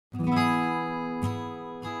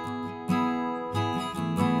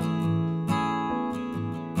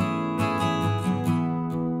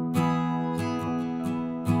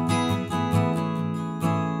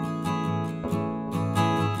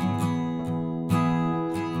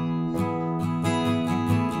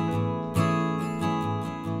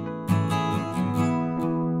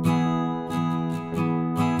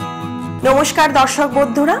নমস্কার দর্শক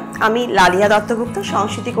বন্ধুরা, আমি লালিয়া দত্তগুপ্ত,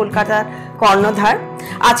 সংস্কৃতি কলকাতার কর্ণধার।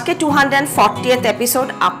 আজকে 240th এপিসোড,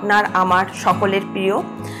 আপনার আমার সকলের প্রিয়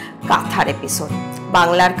কাঁথার এপিসোড।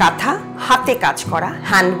 বাংলার কাঁথা, হাতে কাজ করা,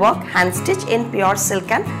 handwork, hand stitch in pure silk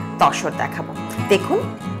and tussar দেখাবো। দেখুন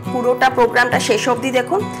পুরোটা প্রোগ্রামটা শেষ অবধি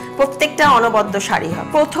দেখুন, প্রত্যেকটা অনবদ্য শাড়ি হয়।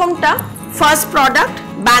 প্রথমটা ফার্স্ট প্রোডাক্ট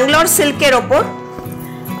ব্যাঙ্গালোর সিল্কের ওপর,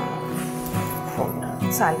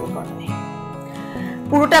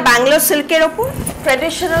 পুরোটা ব্যাঙ্গালোর সিল্কের ওপর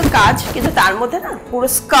ট্রেডিশনাল কাজ, কিন্তু তার মধ্যে না পুরো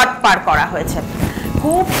স্কার্ট পার করা হয়েছে।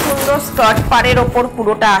 খুব সুন্দর স্কার্ট পারের ওপর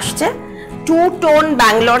পুরোটা আসছে, 2 টোন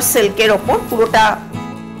ব্যাঙ্গালোর সিল্কের ওপর পুরোটা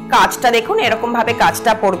কাজটা দেখুন, এরকম ভাবে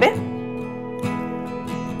কাজটা পড়বে।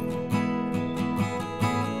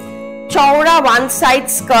 চওড়া ওয়ান সাইড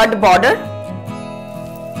স্কার্ট বর্ডার,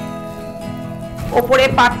 ওপরে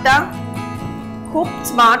পাটটা খুব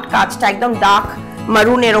স্মার্ট, কাজটা একদম ডার্ক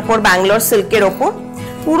মারুনের ওপর ব্যাঙ্গালোর সিল্কের ওপর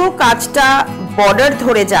পুরো কাজটা বর্ডার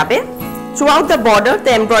ধরে যাবে। Throughout the border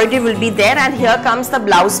the embroidery will be there, and here comes the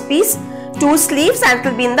blouse piece, 2 sleeves, and it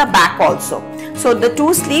will be in the back also. So the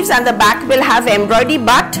 2 sleeves and the back will have embroidery,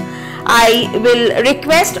 but I will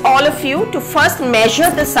request all of you to first measure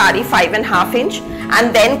the saree 5.5 inch and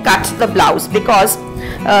then cut the blouse, because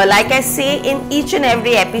like I say in each and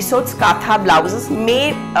every episode, Katha blouses may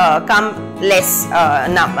come less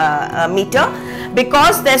meter,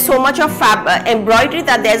 because there's so much of embroidery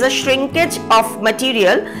that there's a shrinkage of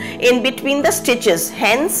material in between the stitches.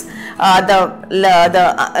 Hence the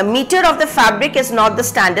meter of the fabric is not the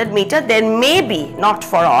standard meter. There may be, not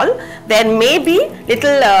for all, there may be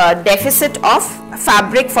little deficit of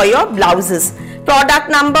fabric for your blouses. Product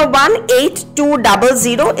number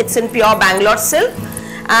 18200, it's in pure Bangalore silk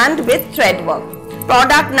and with thread work.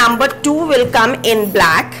 Product number 2 will come in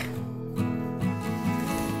black.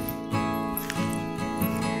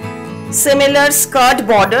 Similar skirt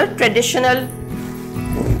border, traditional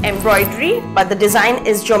embroidery, but the design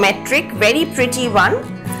is geometric, very pretty one,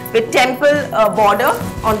 with temple border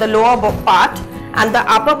on the lower part, and the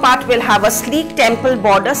upper part will have a sleek temple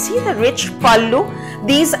border. See the rich pallu.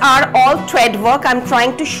 These are all thread work. I'm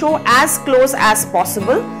trying to show as close as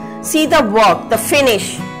possible. See the work, the finish.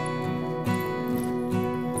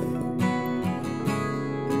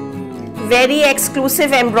 Very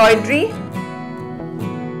exclusive embroidery.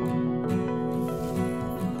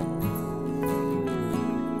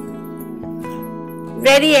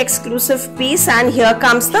 Very exclusive piece, and here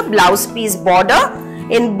comes the blouse piece border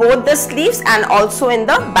in both the sleeves and also in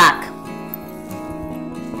the back.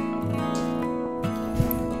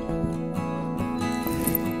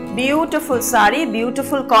 Beautiful saree,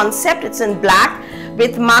 beautiful concept. It's in black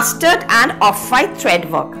with mustard and off-white thread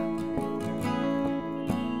work.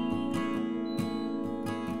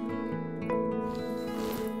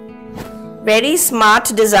 Very smart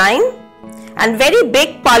design and very big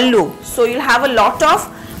pallu, so you'll have a lot of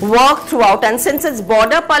work throughout, and since it's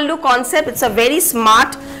border pallu concept, it's a very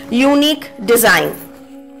smart, unique design.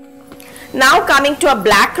 Now coming to a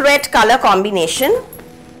black red color combination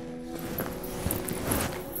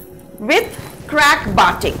with crack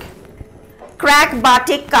batik. Crack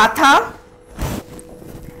batik katha,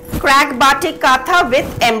 crack batik katha with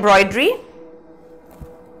embroidery.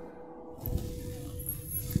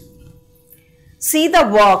 See the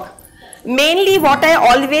work. Mainly what I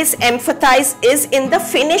always emphasize is in the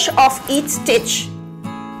finish of each stitch.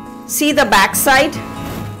 See the back side.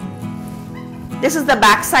 This is the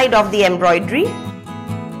back side of the embroidery.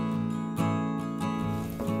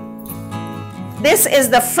 This is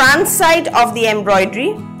the front side of the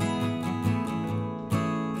embroidery.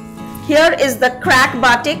 Here is the crack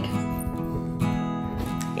batik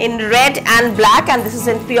in red and black, and this is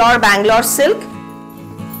in pure Bangalore silk.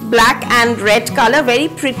 Black and red color, very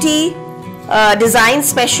pretty design,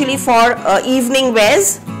 especially for evening wears.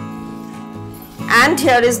 And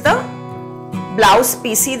here is the blouse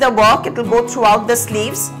piece. See the work, it will go throughout the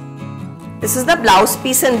sleeves. This is the blouse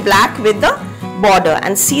piece in black with the border,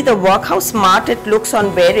 and see the work, how smart it looks on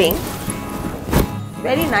wearing.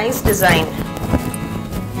 Very nice design.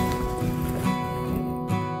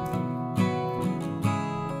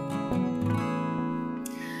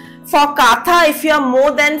 For katha, if you are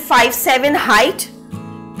more than 5'7" height,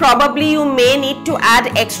 probably you may need to add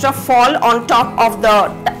extra fall on top of the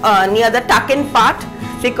near the tuck-in part,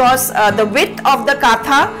 because the width of the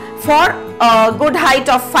katha, for a good height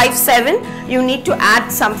of 5'7", you need to add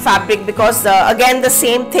some fabric, because again the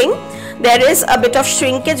same thing, there is a bit of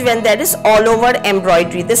shrinkage when there is all over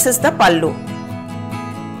embroidery. This is the pallu.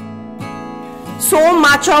 So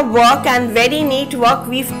much of work and very neat work.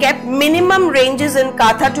 We've kept set minimum ranges in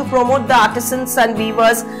Kantha to promote the artisans and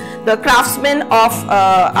weavers, the craftsmen of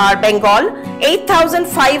our Bengal.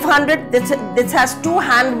 8,500. This has two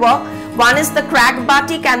handwork. One is the crack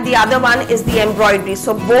batik and the other one is the embroidery.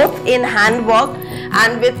 So both in handwork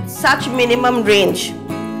and with such minimum range.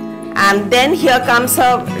 And then here comes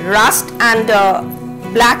a rust and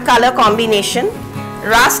black color combination.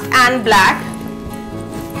 Rust and black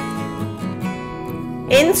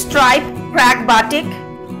in stripe crack batik.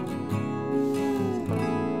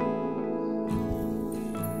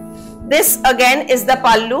 This again is the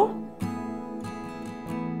pallu.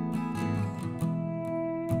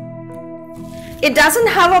 It doesn't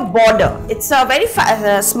have a border. It's a very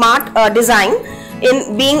smart design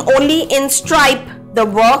in being only in stripe. The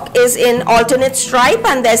work is in alternate stripe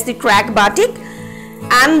and there's the crack batik.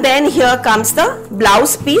 And then here comes the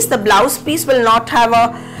blouse piece. The blouse piece will not have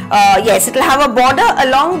a, yes, it will have a border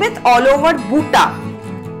along with all over buta.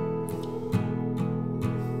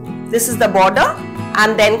 This is the border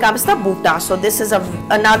and then comes the buta. So this is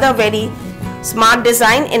another very smart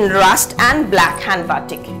design in rust and black hand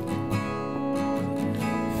batik.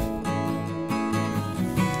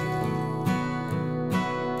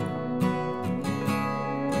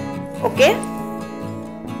 Okay.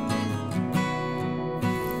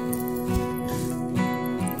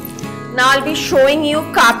 Now I'll be showing you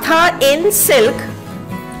Kantha in silk.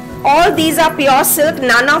 All these are pure silk.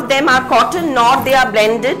 None of them are cotton nor they are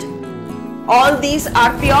blended. All these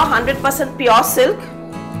are pure 100% pure silk.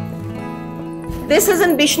 This is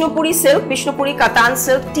in Bishnupuri silk, Bishnupuri Katan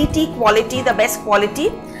silk, TT quality, the best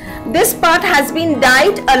quality. This part has been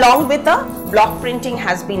dyed along with a block printing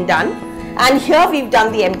has been done. And here we've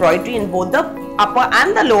done the embroidery in both the upper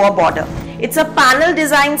and the lower border. It's a panel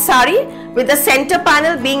design sari with the center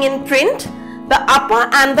panel being in print, the upper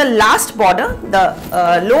and the last border, the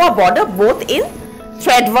lower border both in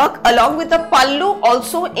thread work along with the pallu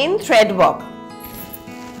also in thread work.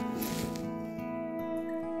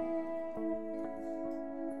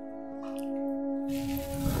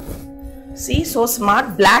 See, so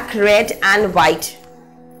smart, black, red and white.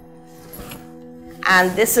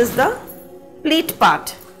 And this is the pleat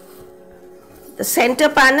part. The center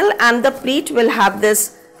panel and the pleat will have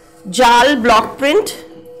this jal block print,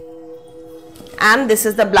 and this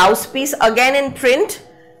is the blouse piece again in print.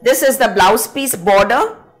 This is the blouse piece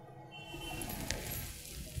border.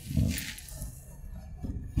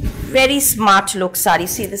 Very smart look sari.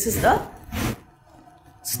 See, this is the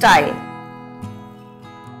style.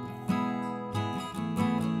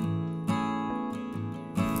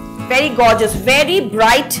 Very gorgeous, very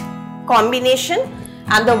bright combination,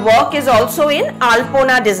 and the work is also in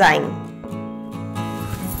Alpona design.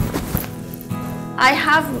 I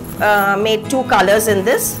have made two colors in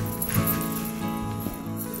this.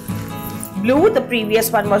 Blue, the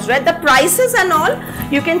previous one was red. The prices and all,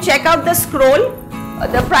 you can check out the scroll.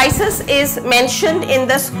 The prices is mentioned in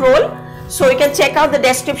the scroll. So you can check out the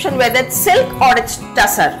description whether it's silk or it's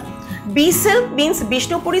tussar. B silk means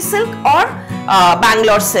Bishnupuri silk or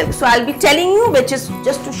Bangalore silk. So I'll be telling you which is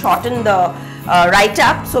just to shorten the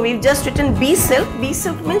write-up. So we've just written B silk. B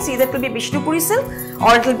silk means either it will be Bishnupuri silk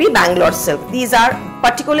or it will be Bangalore silk. These are,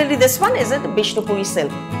 particularly this one is it Bishnupuri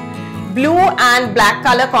silk. Blue and black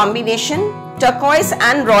color combination, turquoise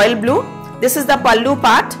and royal blue. This is the pallu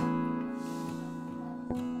part.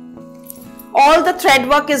 All the thread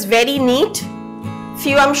work is very neat.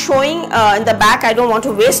 Few I'm showing in the back. I don't want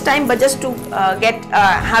to waste time, but just to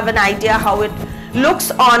have an idea how it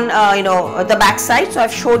looks on the back side. So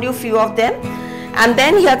I've showed you few of them. And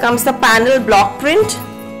then here comes the panel block print.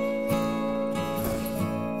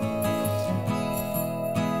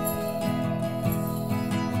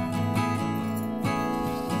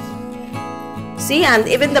 See, and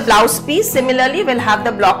even the blouse piece similarly will have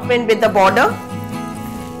the block print with the border.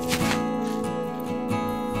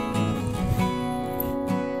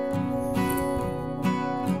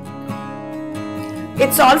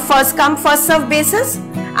 It's all first come first serve basis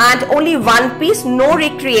and only one piece, no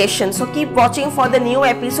recreation. So keep watching for the new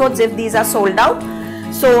episodes if these are sold out.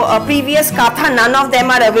 So previous Kantha, none of them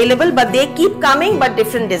are available, but they keep coming, but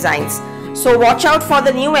different designs. So watch out for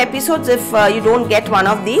the new episodes if you don't get one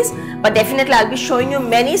of these. But definitely I'll be showing you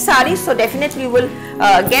many saris, so definitely you will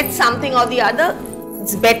get something or the other.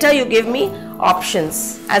 It's better you give me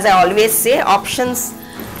options. As I always say, options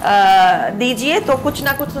दीजिए तो कुछ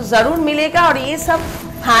ना कुछ तो ज़रूर मिलेगा. और ये सब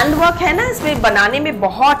हैंड वर्क है ना, इसमें बनाने में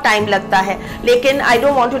बहुत टाइम लगता है. लेकिन I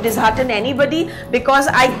don't want to dishearten anybody because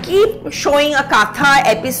I keep showing a Kantha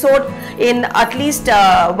episode in at least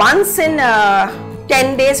once in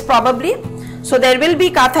 10 days probably. So there will be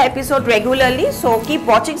Kantha episode regularly. So keep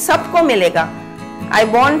watching, सबको मिलेगा. I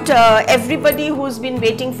want everybody who's been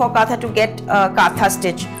waiting for Kantha to get Kantha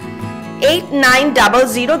stitch.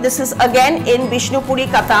 8900. This is again in Vishnupuri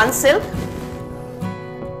Katan silk.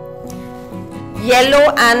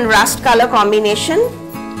 Yellow and rust color combination,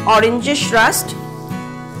 orangish rust.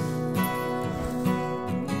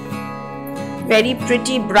 Very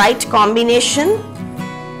pretty bright combination.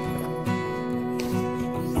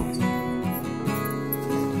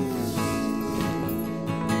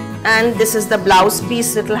 And this is the blouse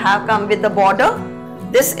piece. It will have come with the border.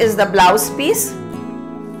 This is the blouse piece,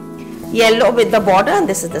 yellow with the border, and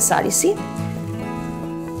this is the sari. See,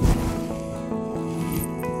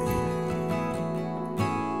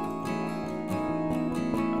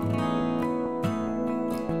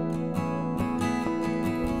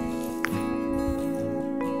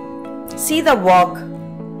 see the work.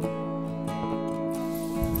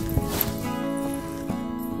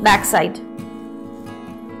 Back side.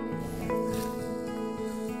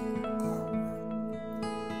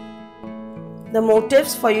 The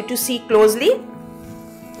motifs for you to see closely,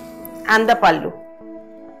 and the pallu.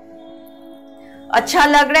 अच्छा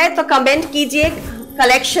लग रहा है तो comment कीजिए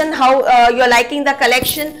collection, how you are liking the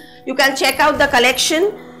collection. You can check out the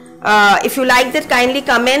collection. If you liked it, kindly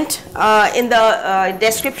comment in the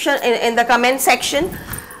description, in the comment section.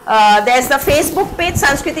 There's the Facebook page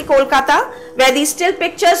Sanskriti Kolkata, where these still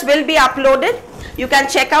pictures will be uploaded. You can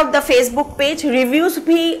check out the Facebook page. Reviews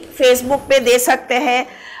भी Facebook पे दे सकते हैं,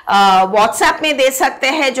 WhatsApp में दे सकते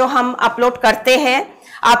हैं जो हम upload करते हैं.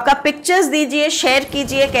 आपका पिक्चर्स दीजिए, शेयर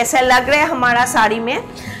कीजिए कैसा लग रहा है हमारा साड़ी में,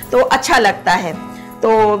 तो अच्छा लगता है. तो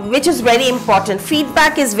which is very important.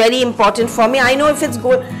 Feedback is very important for me. I know if it's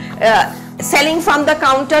good, selling from the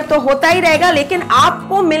counter तो होता ही रहेगा, लेकिन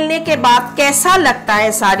आपको मिलने के बाद कैसा लगता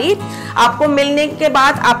है साड़ी, आपको मिलने के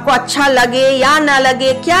बाद आपको अच्छा लगे या ना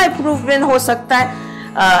लगे, क्या इम्प्रूवमेंट हो सकता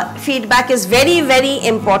है, feedback is very very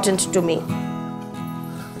important to me.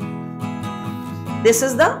 This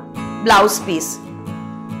is the blouse piece.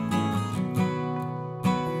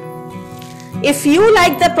 If you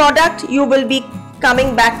like the product, you will be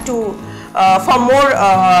coming back to for more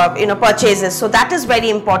purchases. So that is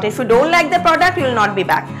very important. If you don't like the product, you will not be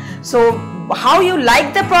back. So how you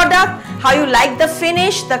like the product, how you like the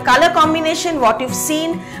finish, the color combination, what you've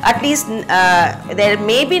seen, at least there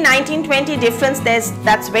may be 19-20 difference.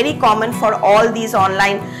 That's very common for all these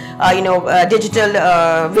online digital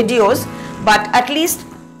videos. But at least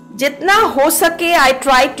jitna ho sake, I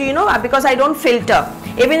try to, because I don't filter.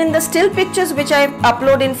 Even in the still pictures which I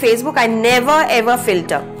upload in Facebook, I never ever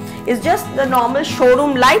filter. It's just the normal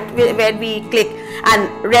showroom light where we click, and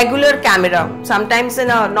regular camera, sometimes in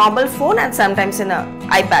a normal phone and sometimes in a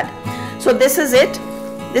iPad. So this is it.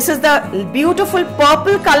 This is the beautiful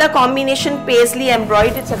purple color combination, paisley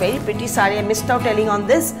embroidered. It's a very pretty saree. I missed out telling on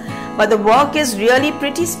this, but the work is really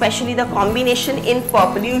pretty, especially the combination in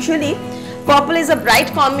purple. Usually purple is a bright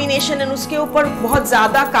combination, and उसके ऊपर बहुत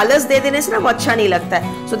ज्यादा colours दे देने से ना वो अच्छा नहीं लगता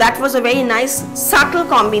है. So that was a very nice subtle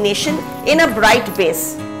combination in a bright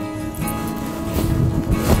base.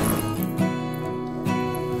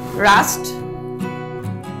 Rust,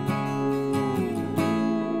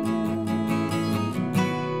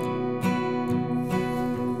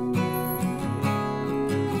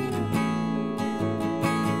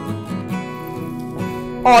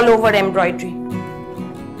 all over embroidery.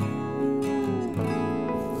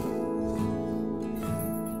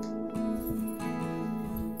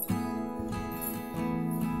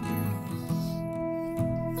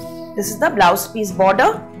 This is the blouse piece border.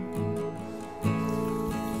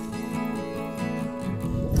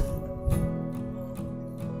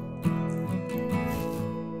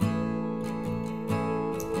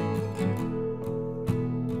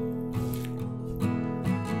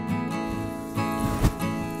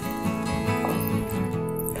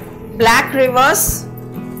 Black reverse,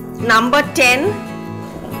 number 10.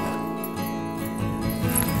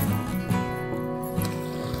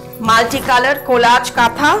 Multicolor collage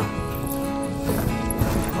kantha.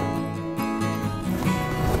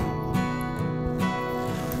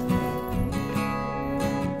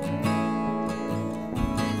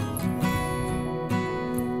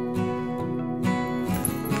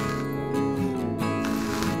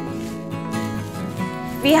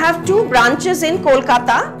 We have two branches in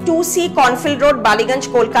Kolkata, 2C Cornfield Road, Ballygunge,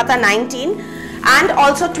 Kolkata 19, and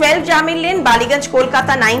also 12 Jamil Lane, Ballygunge,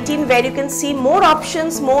 Kolkata 19, where you can see more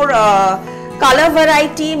options, more color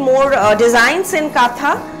variety, more designs in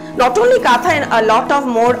Kantha. Not only Kantha, and a lot of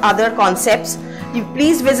more other concepts. You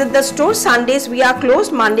please visit the store. Sundays we are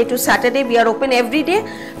closed. Monday to Saturday we are open every day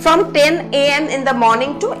from 10 AM in the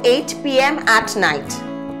morning to 8 PM at night.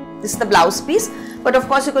 This is the blouse piece, but of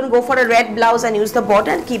course you can go for a red blouse and use the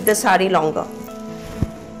border and keep the sari longer.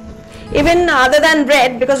 Even other than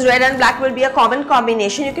red, because red and black will be a common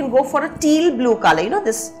combination, you can go for a teal blue color. You know,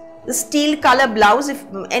 this teal color blouse, if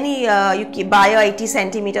any you buy a 80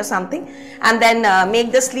 centimeter something, and then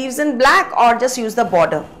make the sleeves in black or just use the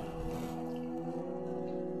border.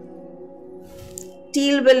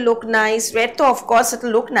 Teal will look nice. Red though of course it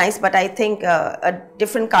will look nice, but I think a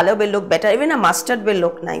different color will look better. Even a mustard will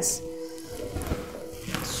look nice.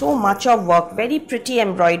 So much of work, very pretty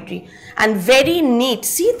embroidery and very neat.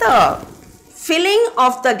 See the filling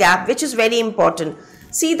of the gap, which is very important.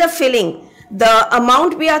 See the filling, the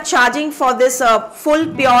amount we are charging for this full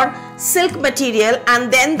pure silk material,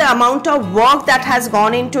 and then the amount of work that has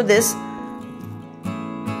gone into this.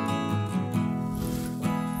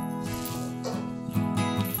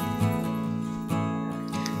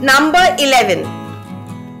 Number 11,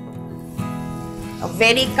 a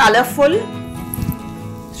very colorful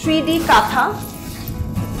 3D kantha,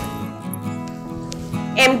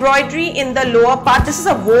 embroidery in the lower part. This is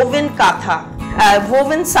a woven kantha,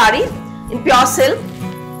 woven sari in pure silk,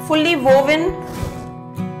 fully woven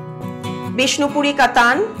Bishnupuri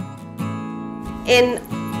katan in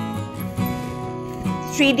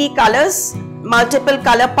 3D colors, multiple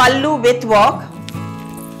color pallu with work.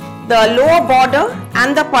 The lower border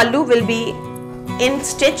and the pallu will be in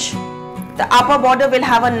stitch. The upper border will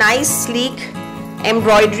have a nice sleek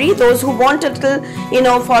embroidery. Those who want a little, you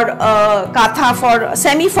know, for kantha for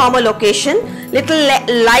semi-formal occasion, little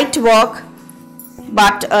light work,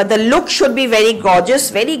 but the look should be very gorgeous,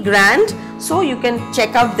 very grand. So you can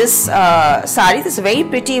check out this sari. This is a very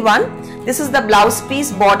pretty one. This is the blouse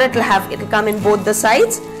piece border. It will come in both the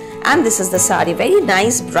sides, and this is the sari. Very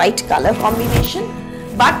nice bright color combination,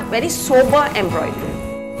 but very sober embroidery.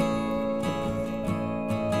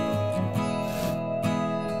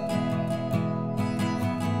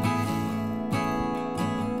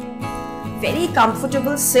 Very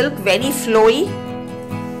comfortable silk, very flowy.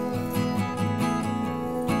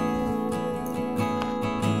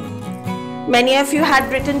 Many of you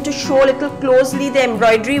had written to show a little closely the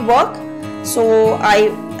embroidery work, so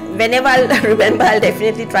whenever I'll remember, I'll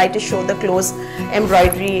definitely try to show the close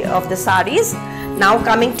embroidery of the saris. Now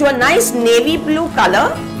coming to a nice navy blue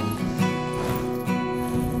color.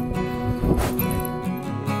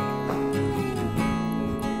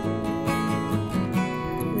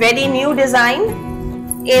 Very new design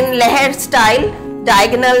in leher style,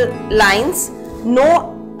 diagonal lines,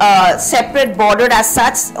 no separate border as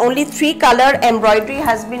such, only 3 color embroidery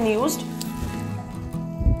has been used.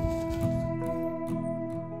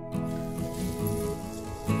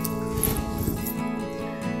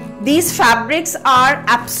 These fabrics are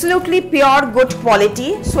absolutely pure good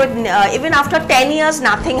quality, so even after 10 years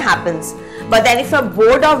nothing happens. But then if you're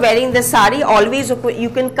bored of wearing the sari, always you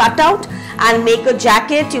can cut out and make a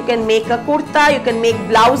jacket, you can make a kurta, you can make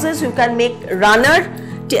blouses, you can make runner,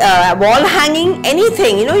 wall hanging,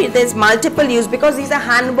 anything, you know, there's multiple use. Because these are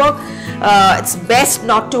handwork, it's best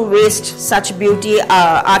not to waste such beauty,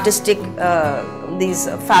 artistic these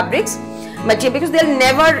fabrics material, because they'll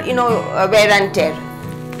never, you know, wear and tear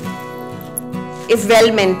if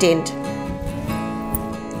well maintained.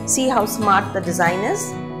 See how smart the design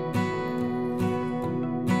is.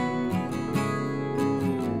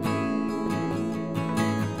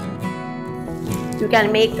 You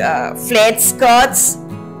can make flared skirts,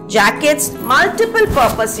 jackets, multiple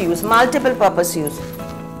purpose use, multiple purpose use.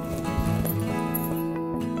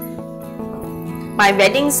 My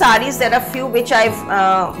wedding saris, there are few which I've,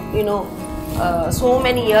 you know, so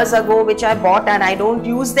many years ago which I bought and I don't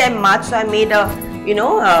use them much. So I made a, you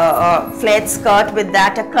know, a flared skirt with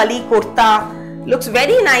that, a kali kurta. Looks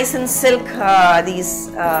very nice in silk,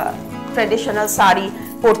 these traditional sari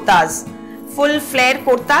kurtas. Full flare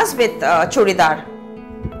kurtas with churidar.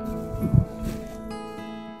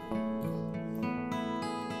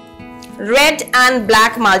 Red and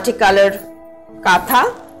black multicolored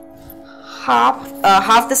kantha.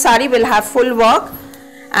 Half the sari will have full work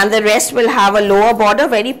and the rest will have a lower border.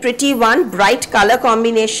 Very pretty one, bright color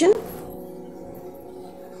combination.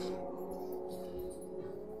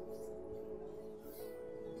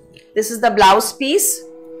 This is the blouse piece,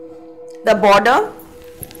 the border.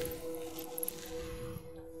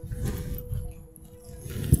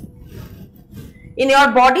 In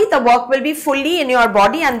your body, the work will be fully in your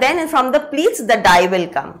body, and then from the pleats, the dye will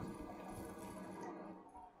come.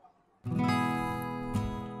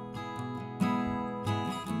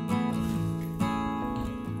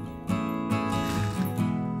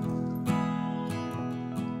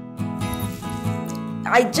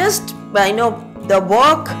 I know the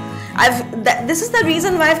work, This is the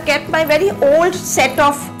reason why I've kept my very old set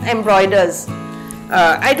of embroiders.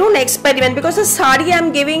 I don't experiment, because the sari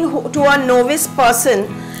I'm giving to a novice person,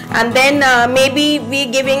 and then maybe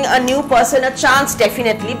we're giving a new person a chance,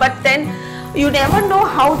 definitely, but then you never know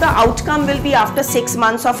how the outcome will be after 6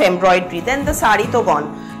 months of embroidery. Then the sari to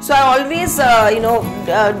gone. So I always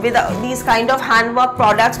with these kind of handwork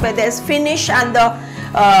products where there's finish and the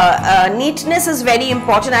neatness is very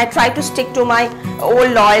important, I try to stick to my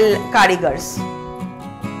old loyal karigars.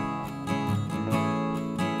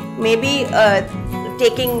 Maybe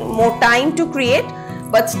taking more time to create,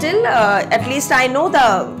 but still at least I know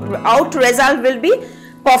the out result will be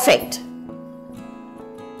perfect.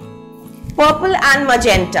 Purple and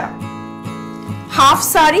magenta. Half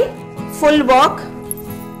sari, full work.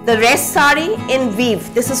 The rest sari in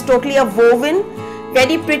weave. This is totally a woven,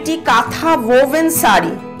 very pretty Kantha woven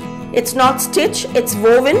sari. It's not stitch, it's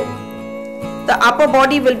woven. The upper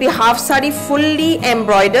body will be half sari, fully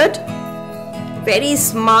embroidered. Very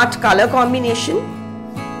smart color combination.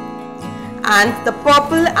 And the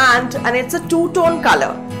purple, and it's a two-tone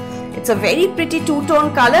color. It's a very pretty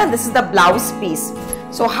two-tone color. This is the blouse piece.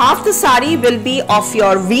 So half the sari will be of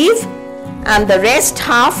your weave and the rest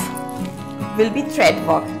half will be thread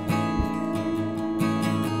work.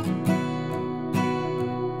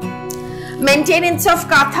 Maintenance of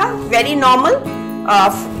Kantha, very normal.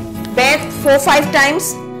 Wear 4-5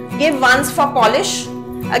 times, give once for polish,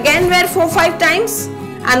 again wear 4-5 times,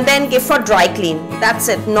 and then give for dry clean. That's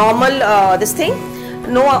it. Normal this thing.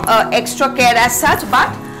 No extra care as such, but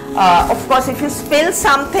of course if you spill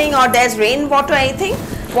something or there's rainwater or anything,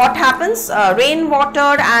 what happens?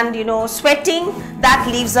 Rainwater and sweating, that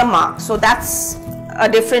leaves a mark. So that's a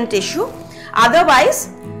different issue. Otherwise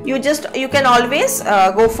you can always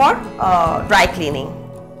go for dry cleaning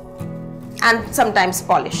and sometimes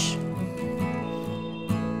polish.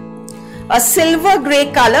 A silver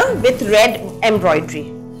grey color with red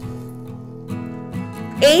embroidery.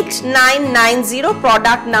 8990,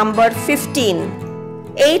 product number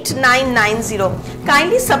 15. 8990.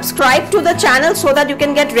 Kindly subscribe to the channel so that you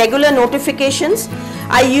can get regular notifications.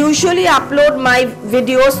 I usually upload my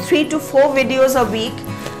videos, 3 to 4 videos a week,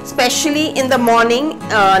 especially in the morning,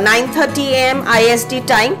 9:30 AM IST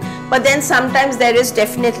time. But then sometimes there is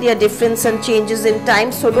definitely a difference and changes in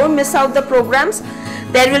time, so don't miss out the programs.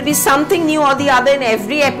 There will be something new or the other in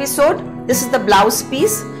every episode. This is the blouse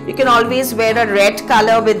piece. You can always wear a red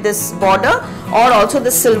color with this border, or also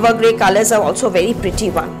the silver grey colors are also very pretty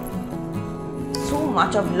one. So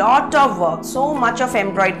much of lot of work, so much of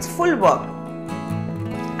embroidery, full work,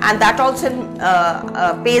 and that also in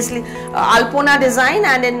paisley alpona design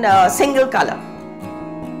and in single color.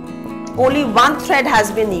 Only one thread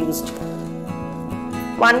has been used,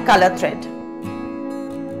 one color thread.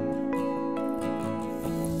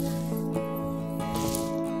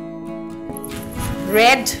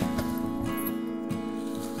 Red,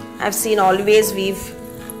 I've seen always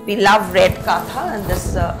we love red Kantha, and this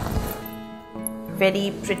is a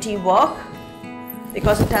very pretty work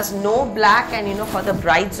because it has no black, and for the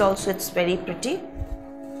brides also it's very pretty.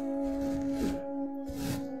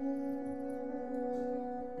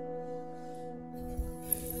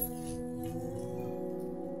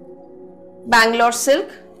 Bangalore silk.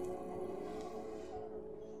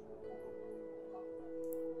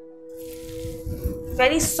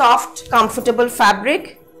 Very soft, comfortable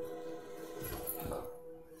fabric.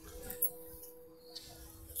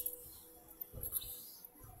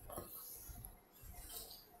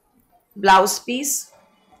 Blouse piece.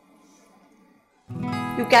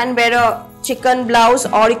 You can wear a chicken blouse,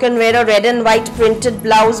 or you can wear a red and white printed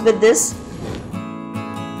blouse with this.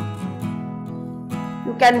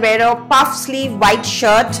 You can wear a puff sleeve white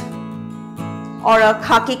shirt or a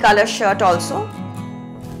khaki color shirt also,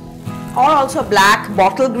 or also black,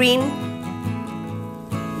 bottle green.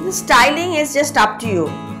 The styling is just up to you.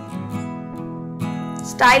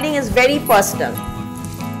 Styling is very personal.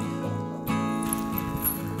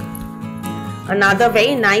 Another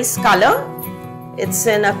very nice color. It's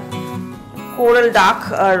in a coral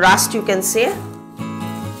dark rust, you can say.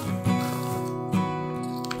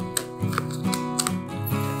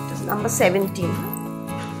 It is number 17.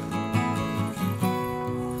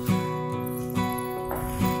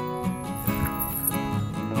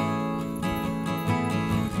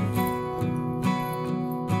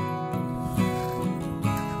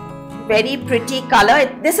 Very pretty color.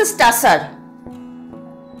 This is tussar.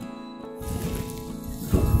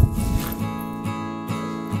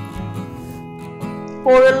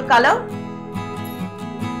 Coral color.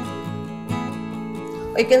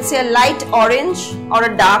 You can see a light orange or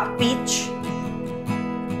a dark peach.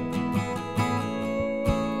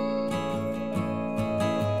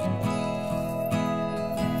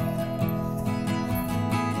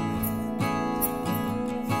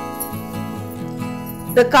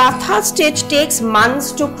 The kantha stitch takes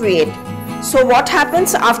months to create. So what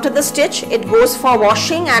happens after the stitch? It goes for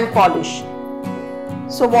washing and polish.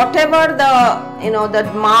 So whatever the, the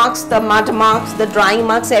marks, the mud marks, the drying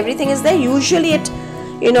marks, everything is there. Usually it,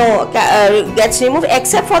 gets removed,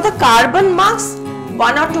 except for the carbon marks.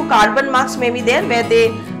 1 or 2 carbon marks may be there where they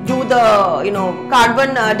do the,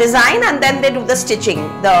 carbon design and then they do the stitching,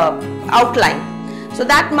 the outline. So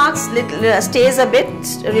that marks stays a bit,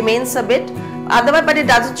 remains a bit. Otherwise, but it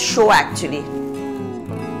doesn't show actually.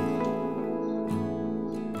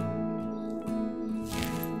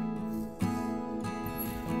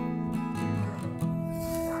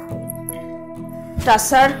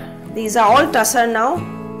 Tussar, these are all tussar now.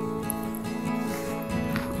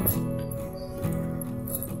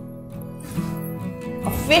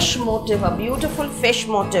 A fish motif, a beautiful fish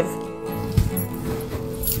motif.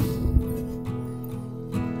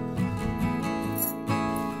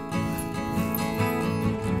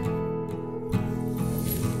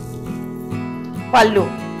 Pallu.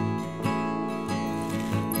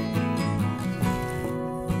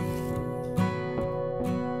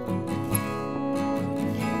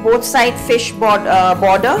 Both side fish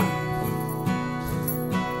border,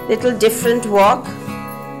 little different work.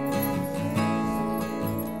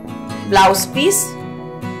 Blouse piece,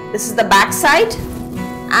 this is the back side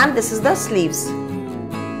and this is the sleeves.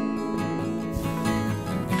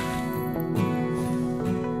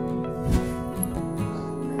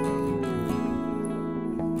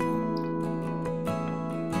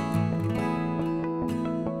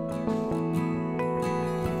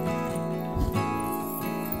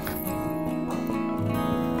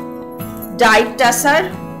 Dyed tussar,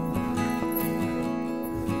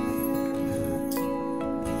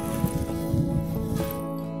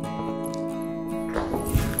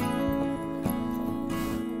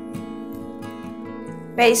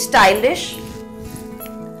 very stylish.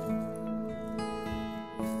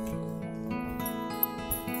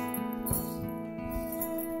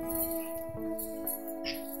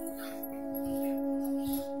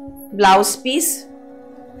 Blouse piece,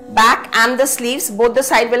 back and the sleeves, both the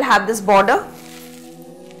side will have this border.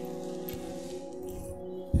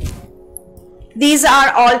 These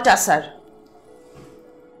are all tussar.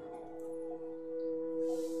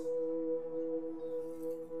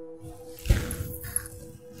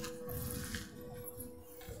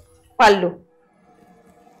 Pallu.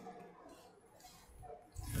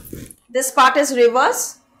 This part is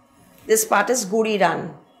reverse, this part is guri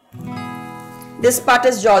ran, this part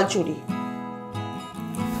is jol churi.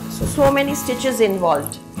 So many stitches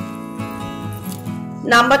involved.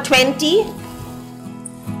 Number 20,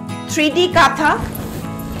 3D kantha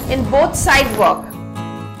in both side work.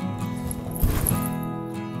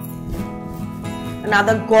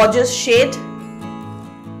 Another gorgeous shade,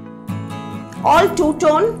 all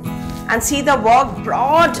two-tone, and see the work,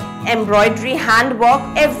 broad embroidery, hand work,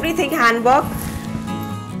 everything hand work.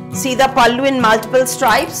 See the pallu in multiple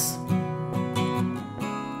stripes.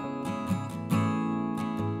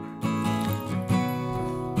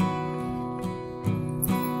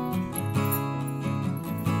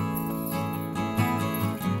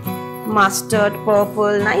 Mustard,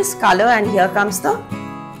 purple, nice color, and here comes the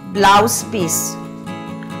blouse piece.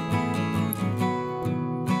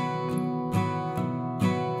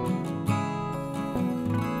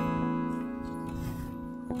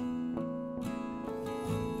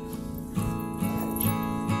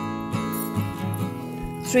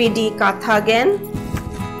 (3D kantha again.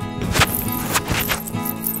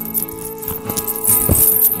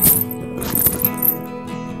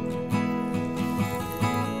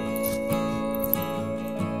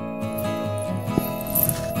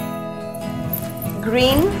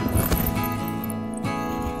 Green,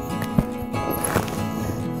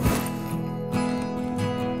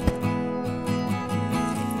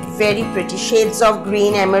 very pretty shades of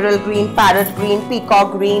green, emerald green, parrot green,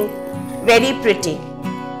 peacock green, very pretty.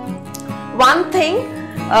 One thing,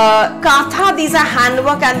 kantha, these are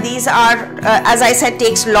handwork and these are, as I said,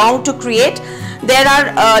 takes long to create. There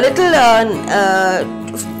are little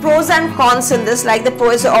pros and cons in this. Like the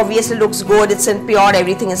pros, obviously looks good, it's in pure,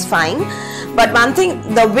 everything is fine. But one thing,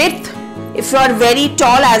 the width, if you are very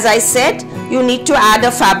tall, as I said, you need to add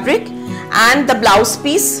a fabric. And the blouse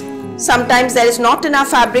piece, sometimes there is not enough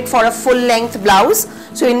fabric for a full length blouse,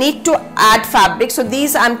 so you need to add fabric. So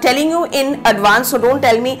these I am telling you in advance, so don't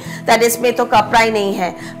tell me that isme to kapra hi nahi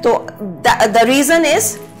hai. So the reason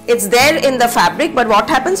is it's there in the fabric, but what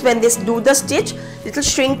happens when they do the stitch, little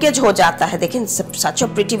shrinkage ho jata hai. Dekhin, such a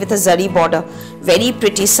pretty with a zari border, very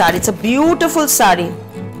pretty sari. It's a beautiful sari.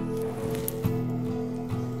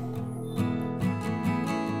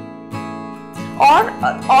 Or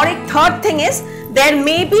Third thing is, there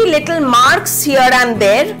may be little marks here and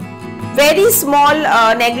there, very small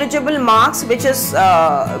negligible marks, which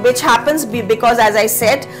happens because, as I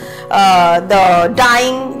said, the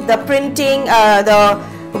dyeing, the printing, the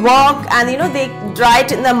work, and they dry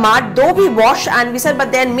it in the mud, though we wash and we said,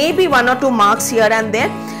 but there may be 1 or 2 marks here and there.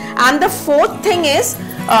 And the fourth thing is,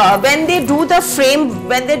 when they do the frame,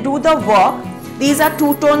 when they do the work, these are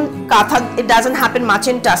two-tone katha. It doesn't happen much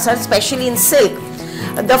in tussar, especially in silk.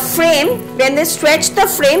 The frame, when they stretch the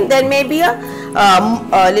frame, there may be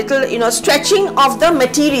a little stretching of the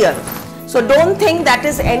material. So don't think that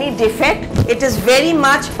is any defect. It is very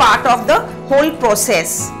much part of the whole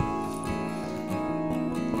process.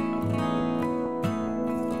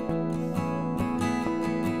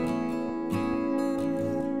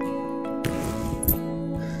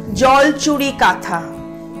 Jol churi katha.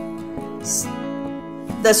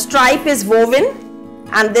 The stripe is woven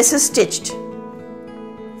and this is stitched.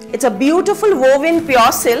 It's a beautiful woven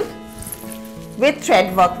pure silk with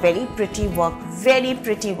thread work, very pretty work, very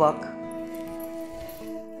pretty work.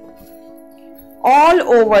 All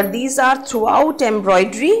over, these are throughout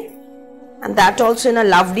embroidery, and that also in a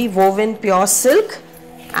lovely woven pure silk.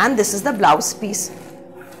 And this is the blouse piece.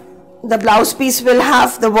 The blouse piece will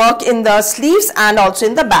have the work in the sleeves and also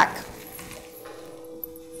in the back.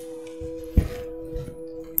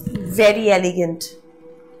 Very elegant.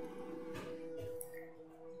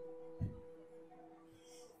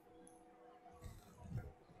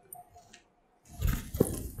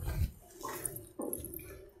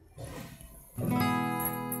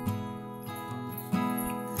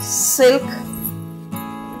 Silk,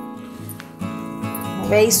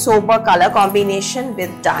 very sober color combination with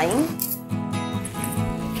dyeing.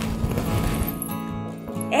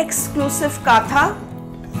 Exclusive katha.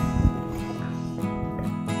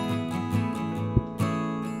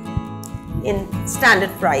 In standard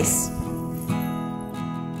price.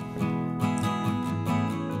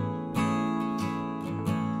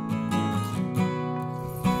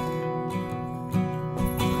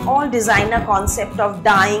 All designer concept of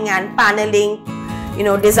dyeing and paneling,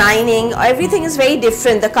 designing, everything is very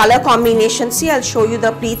different. The color combination, see, I'll show you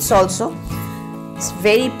the pleats also. It's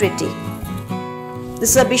very pretty.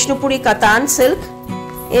 This is a Bishnupuri Katan silk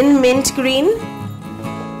in mint green.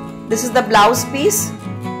 This is the blouse piece,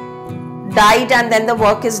 dyed, and then the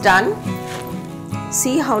work is done.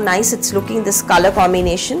 See how nice it's looking, this color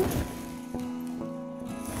combination.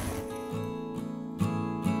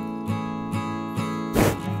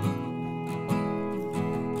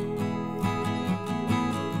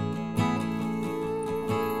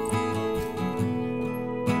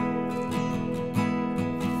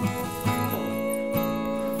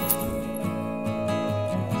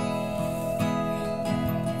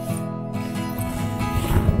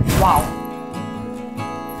 Wow.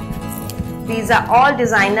 These are all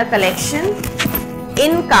designer collection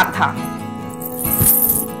in katha.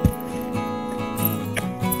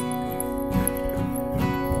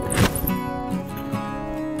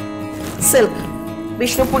 Silk,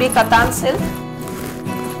 Bishnupuri Katan silk.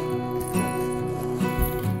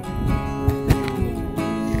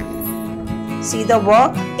 See the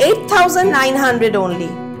work, 8,900 only.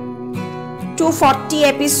 240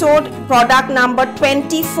 episode, product number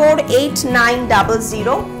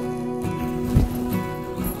 248900.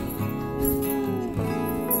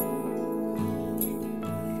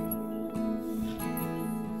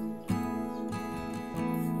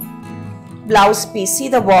 Blouse piece, see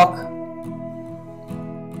the work.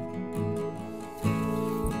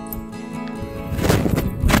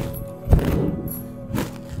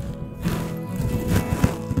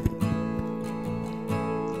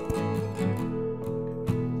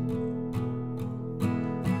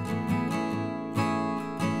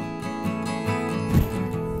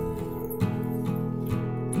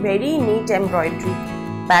 Very neat embroidery,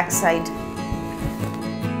 backside.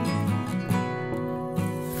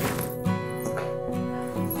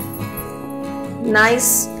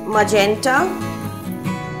 Nice magenta.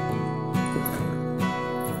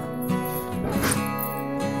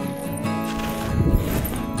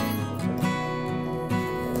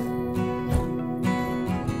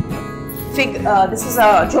 This is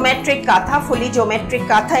a geometric katha, fully geometric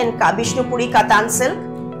katha in Bishnupuri Katan silk.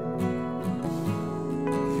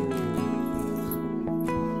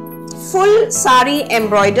 Full sari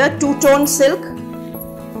embroidered, two-tone silk.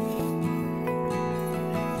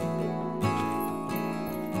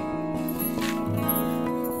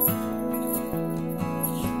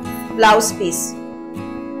 Blouse piece.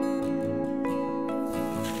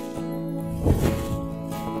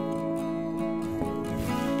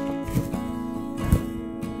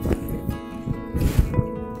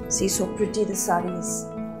 See, so pretty the saree is.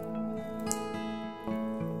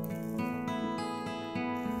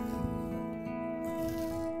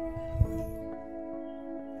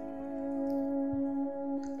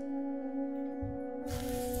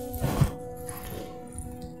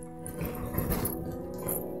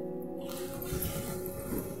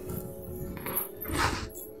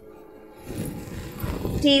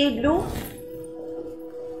 Teal blue,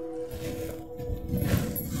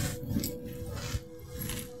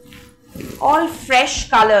 all fresh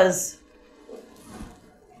colors.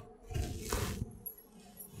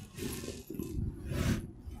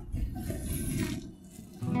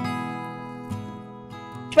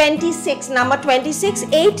 Number 26,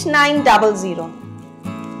 8900.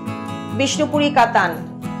 Vishnupuri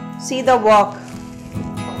Katan. See the work.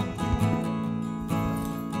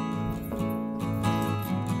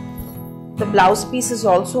 The blouse piece is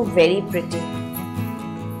also very pretty.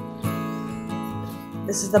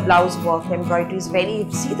 This is the blouse work. Embroidery is very,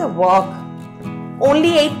 see the work.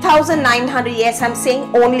 Only 8,900. Yes, I'm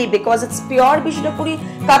saying only because it's pure Vishnupuri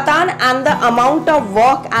Katan, and the amount of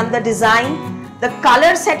work and the design, the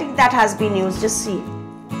color setting that has been used. Just see.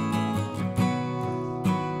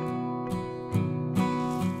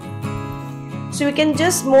 So you can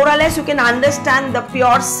just more or less, you can understand the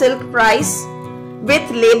pure silk price. With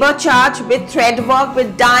labor charge, with thread work,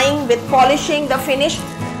 with dyeing, with polishing, the finish,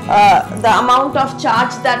 the amount of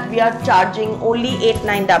charge that we are charging, only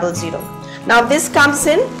 8900. Now this comes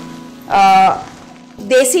in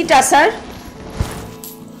Desi Tussar.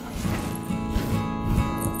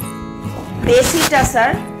 Desi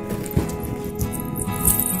Tussar.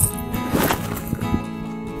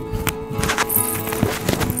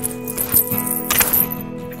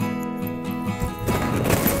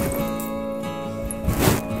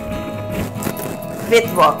 With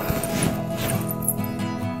work.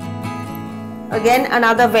 Again,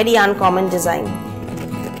 another very uncommon design.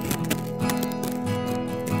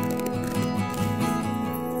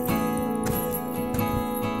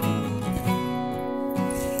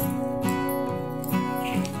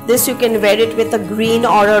 This you can wear it with a green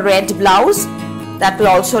or a red blouse. That will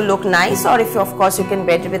also look nice. Or if of course you can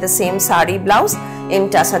wear it with the same sari blouse in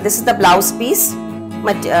tussar. This is the blouse piece,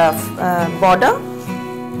 border,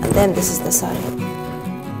 and then this is the sari.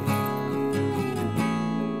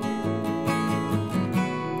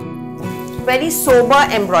 Very sober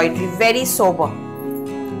embroidery, very sober.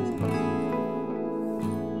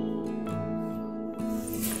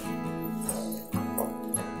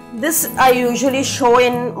 This I usually show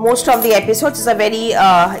in most of the episodes. It's a very,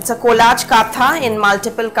 it's a collage kantha in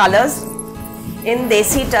multiple colors in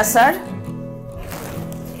Desi Tussar.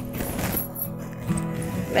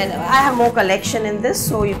 When I have more collection in this,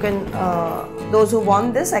 so you can, those who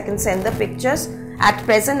want this, I can send the pictures. At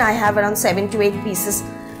present, I have around 7 to 8 pieces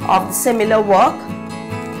of similar work.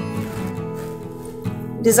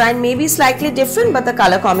 Design may be slightly different, but the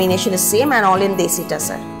color combination is same and all in Desi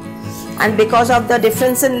Tussar. And because of the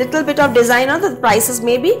difference in little bit of design, the prices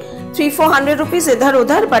may be 300-400 rupees idhar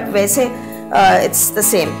udhar, but वैसे it's the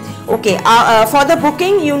same. Okay, for the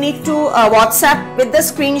booking you need to WhatsApp with the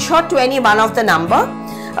screenshot to any one of the number.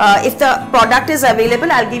 If the product is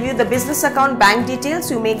available, I'll give you the business account, bank details.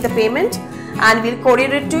 You make the payment and we'll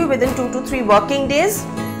courier it to you within 2 to 3 working days.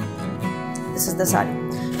 This is the sari.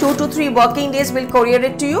 2 to 3 working days will courier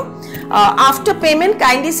it to you. After payment,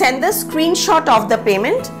 kindly send the screenshot of the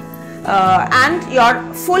payment and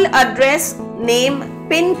your full address, name,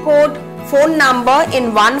 pin code, phone number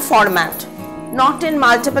in one format, not in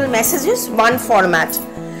multiple messages, one format.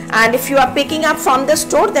 And if you are picking up from the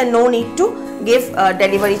store, then no need to give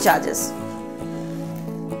delivery charges.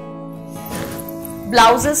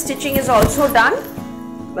 Blouses stitching is also done.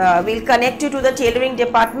 We'll connect you to the tailoring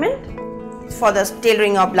department for the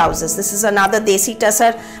tailoring of blouses. This is another Desi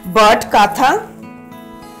Tussar bird kantha.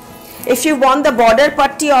 If you want the border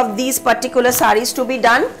patti of these particular saris to be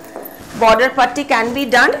done, border patti can be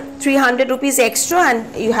done, 300 rupees extra,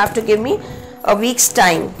 and you have to give me a week's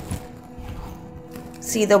time.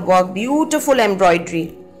 See the work, beautiful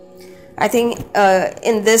embroidery. I think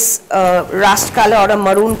in this rust color or a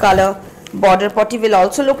maroon color, border patti will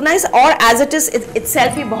also look nice, or as it is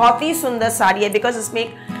itself ही बहुत ही सुंदर साड़ी है because इसमें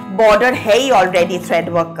एक border है ही already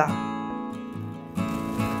thread work का.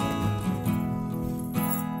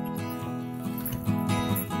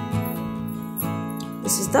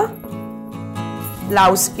 This is the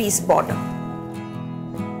blouse piece border.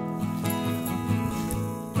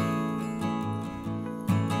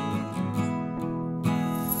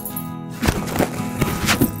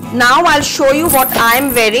 Now I'll show you what I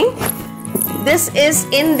am wearing. This is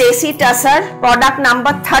in Desi Tussar, product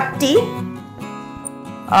number 30.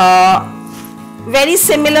 Very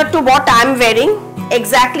similar to what I am wearing,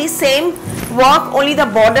 exactly same work, only the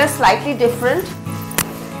border slightly different.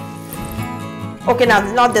 Okay, now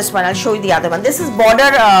not this one, I'll show you the other one. This is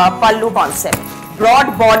border pallu concept,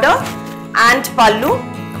 broad border and pallu,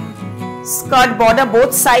 skirt border,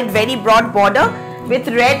 both side very broad border with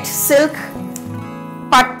red silk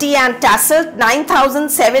patti and tassel.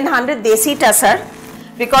 9,700 desi tassar,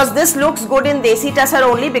 because this looks good in desi tassar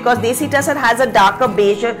only, because desi tassar has a darker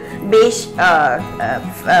beige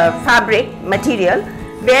fabric material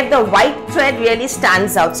where the white thread really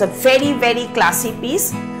stands out. So very, very classy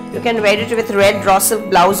piece. You can wear it with red raw silk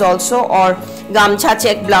blouse also, or gamcha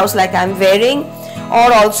check blouse like I am wearing,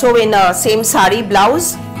 or also in a same sari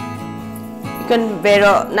blouse. You can wear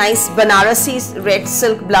a nice Banarasi red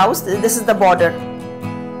silk blouse. This is the border.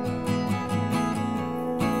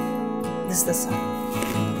 This is the sari.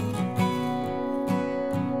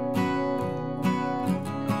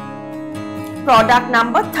 Product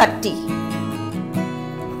number 30.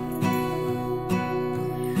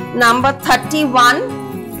 Number 31.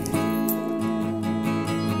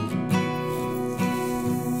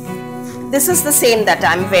 This is the same that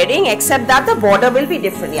I am wearing, except that the border will be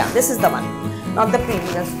different. Yeah, this is the one, not the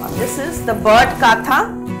previous one. This is the bird katha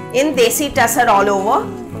in desi tassar all over.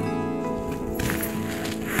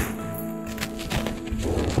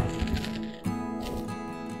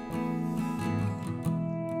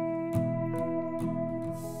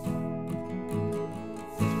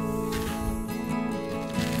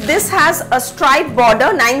 This has a stripe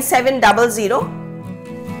border, 9700.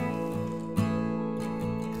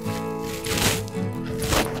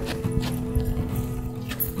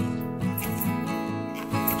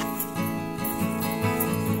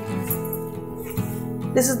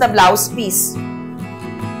 This is the blouse piece.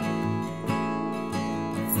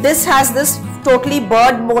 This has this totally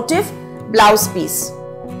bird motif blouse piece.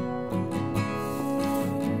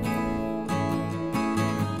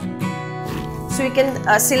 So you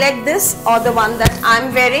can select this or the one that I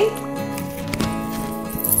am wearing.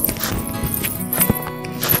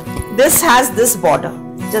 This has this border.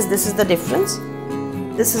 Just this is the difference.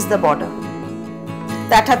 This is the border.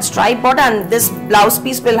 That had stripe border, and this blouse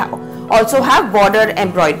piece will also have border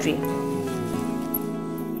embroidery.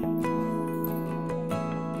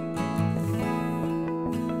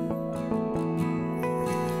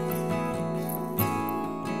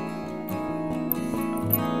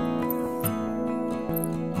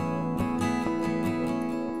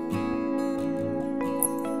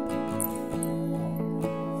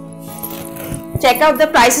 Check out the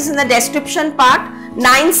prices in the description part.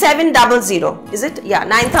 9700, is it? Yeah,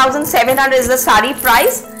 9,700 is the sari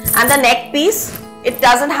price, and the neck piece, it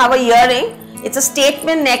doesn't have a earring, it's a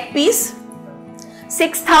statement neck piece.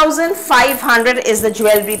 6,500 is the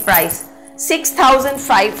jewelry price.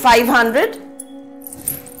 6,500.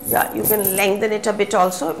 Yeah, you can lengthen it a bit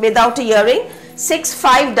also without a earring.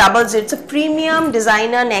 6,500. It's a premium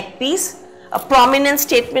designer neck piece, a prominent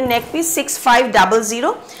statement neck piece.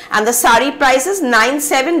 6,500, and the sari price is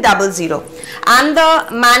 9,700. And the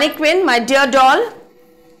mannequin, my dear doll,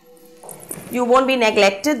 you won't be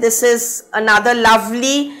neglected. This is another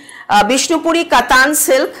lovely Bishnupuri Katan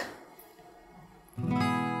silk,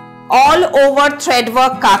 all over thread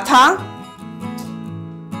work katha.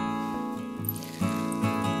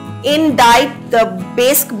 In dye, the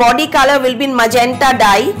base body color will be in magenta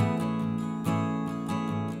dye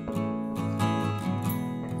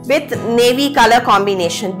with navy color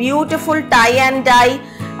combination. Beautiful tie and dye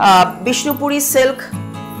Bishnupuri silk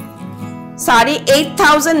sari,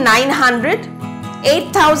 8,900.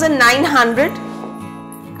 8,900.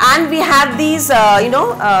 And we have these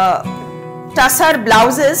tussar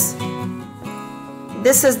blouses.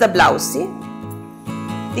 This is the blouse, see,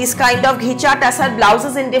 these kind of ghicha tussar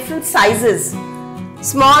blouses in different sizes,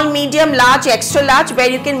 small, medium, large, extra large, where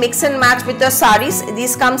you can mix and match with the saris.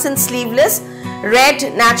 These comes in sleeveless, red,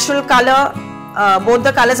 natural color, both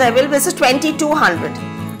the colors are available. This is 2,200.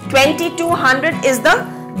 2,200 is the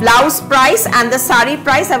blouse price, and the sari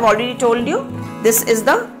price I've already told you. This is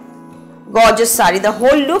the gorgeous sari. The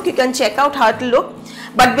whole look, you can check out how it will look.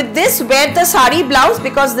 But with this, wear the sari blouse,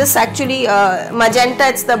 because this actually magenta,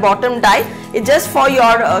 it's the bottom dye. It's just for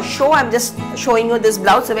your show. I'm just showing you this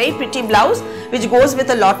blouse, a very pretty blouse which goes with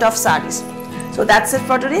a lot of saris. So that's it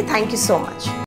for today. Thank you so much.